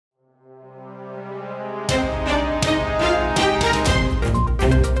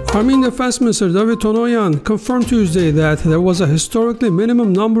Armenian Defense Minister Davit Tonoyan confirmed Tuesday that there was a historically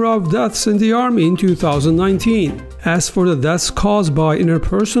minimum number of deaths in the army in 2019. As for the deaths caused by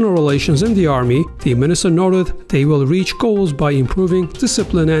interpersonal relations in the army, the minister noted they will reach goals by improving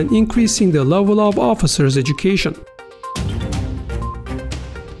discipline and increasing the level of officers' education.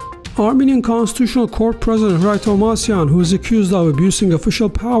 Armenian Constitutional Court President Hrayr Tovmasyan, who is accused of abusing official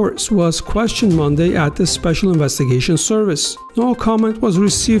powers, was questioned Monday at the Special Investigation Service. No comment was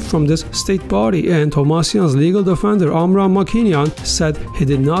received from this state body, and Tovmasyan's legal defender Amram Makinyan said he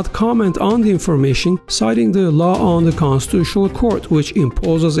did not comment on the information, citing the law on the Constitutional Court, which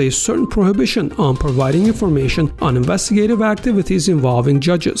imposes a certain prohibition on providing information on investigative activities involving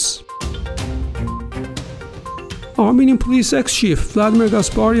judges. Armenian Police ex-chief Vladimir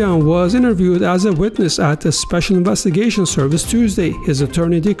Gasparyan was interviewed as a witness at the Special Investigation Service Tuesday, his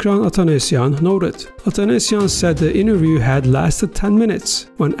attorney Hrayr Tovmasyan noted. Tovmasyan said the interview had lasted 10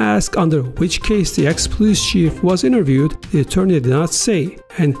 minutes. When asked under which case the ex-police chief was interviewed, the attorney did not say,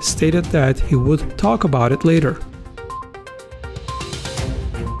 and stated that he would talk about it later.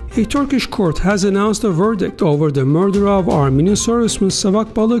 A Turkish court has announced a verdict over the murder of Armenian serviceman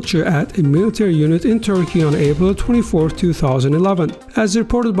Savak Balıkçı at a military unit in Turkey on April 24, 2011. As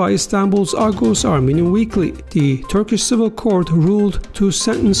reported by Istanbul's Agos Armenian Weekly, the Turkish civil court ruled to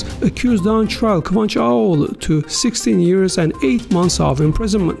sentence accused on trial Kıvanç Ağaoğlu to 16 years and 8 months of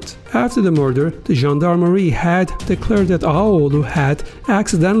imprisonment. After the murder, the gendarmerie had declared that Ağaoğlu had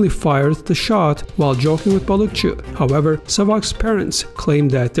accidentally fired the shot while joking with Balıkçı. However, Savak's parents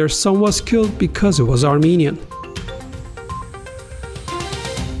claimed that their son was killed because he was Armenian.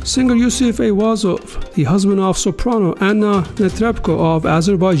 Singer Yusuf Eyvazov, the husband of soprano Anna Netrebko of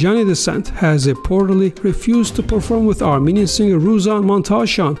Azerbaijani descent, has reportedly refused to perform with Armenian singer Ruzan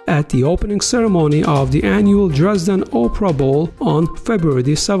Mantasyan at the opening ceremony of the annual Dresden Opera Ball on February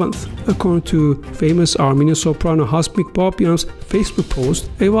 7th. According to famous Armenian soprano Hasmik Babyan's Facebook post,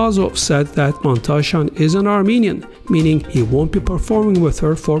 Eyvazov said that Mantasyan is an Armenian, meaning he won't be performing with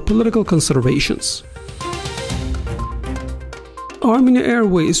her for political considerations. Armenia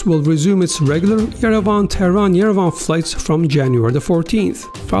Airways will resume its regular Yerevan-Tehran-Yerevan flights from January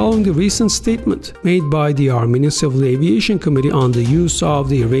 14th, following the recent statement made by the Armenian Civil Aviation Committee on the use of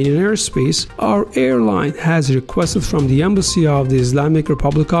the Iranian airspace. Our airline has requested from the Embassy of the Islamic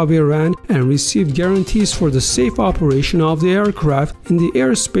Republic of Iran and received guarantees for the safe operation of the aircraft in the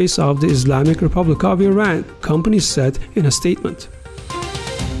airspace of the Islamic Republic of Iran, company said in a statement.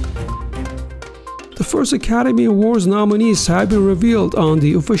 The first Academy Awards nominees have been revealed on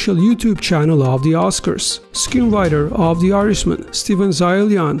the official YouTube channel of the Oscars. Screenwriter of The Irishman, Steven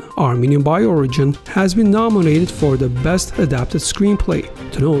Zaillian, Armenian by origin, has been nominated for the Best Adapted Screenplay.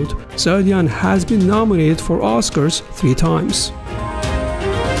 To note, Zaillian has been nominated for Oscars 3 times.